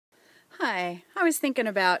Hi, I was thinking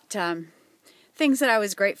about things that I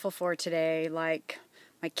was grateful for today, like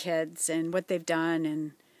my kids and what they've done,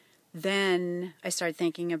 and then I started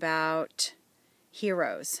thinking about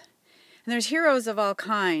heroes. And there's heroes of all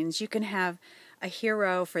kinds. You can have a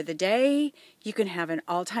hero for the day, you can have an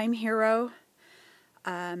all-time hero.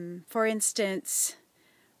 For instance,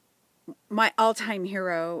 my all-time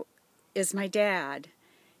hero is my dad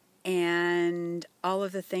and all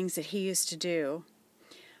of the things that he used to do.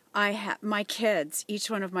 I have my kids. Each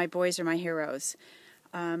one of my boys are my heroes.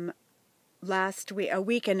 Last week, a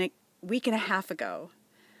week and a half ago,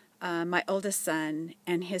 my oldest son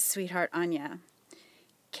and his sweetheart Anya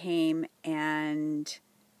came and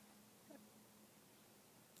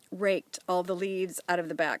raked all the leaves out of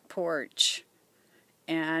the back porch,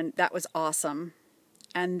 and that was awesome.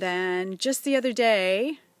 And then just the other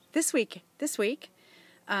day, this week,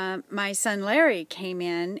 my son Larry came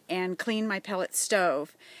in and cleaned my pellet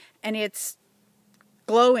stove, and it's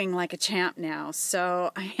glowing like a champ now.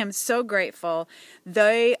 So I am so grateful.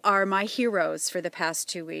 They are my heroes for the past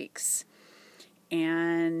 2 weeks.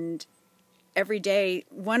 And every day,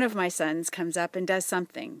 one of my sons comes up and does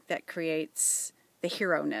something that creates the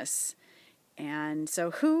hero-ness. And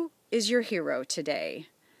so who is your hero today?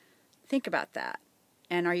 Think about that.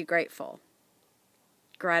 And are you grateful?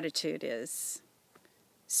 Gratitude is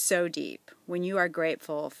so deep when you are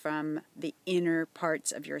grateful from the inner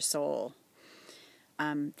parts of your soul.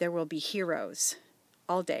 There will be heroes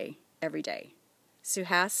all day, every day.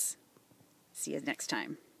 Suhas, see you next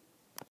time.